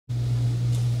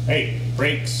Hey,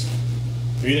 brakes.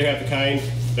 You either have the kind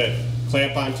that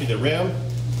clamp onto the rim,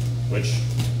 which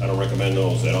I don't recommend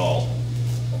those at all,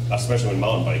 especially when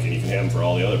mountain biking. You can have them for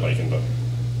all the other biking, but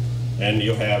and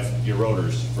you'll have your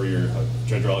rotors for your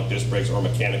hydraulic disc brakes or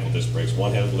mechanical disc brakes.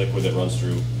 One has liquid that runs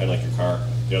through, kind of like your car.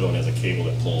 The other one has a cable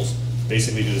that pulls.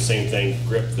 Basically do the same thing,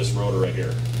 grip this rotor right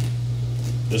here.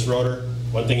 This rotor,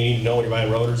 one thing you need to know when you're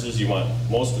buying rotors is you want,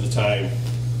 most of the time,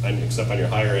 except on your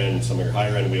higher end, some of your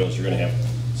higher end wheels, you're going to have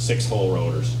 6-hole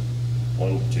rotors.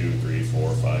 1, 2, 3,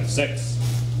 4, 5, 6.